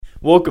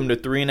Welcome to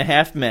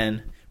 3.5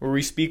 Men, where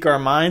we speak our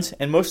minds,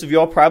 and most of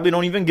y'all probably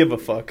don't even give a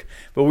fuck.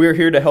 But we're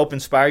here to help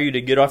inspire you to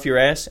get off your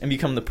ass and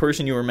become the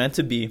person you were meant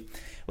to be.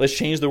 Let's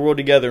change the world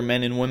together,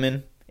 men and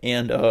women.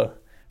 And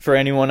for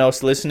anyone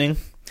else listening,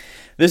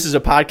 this is a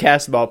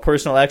podcast about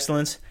personal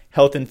excellence,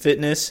 health and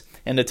fitness,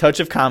 and a touch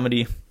of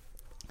comedy.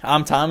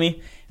 I'm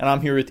Tommy, and I'm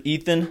here with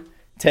Ethan,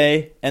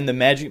 Tay, and the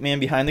magic man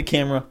behind the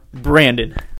camera, Brandon.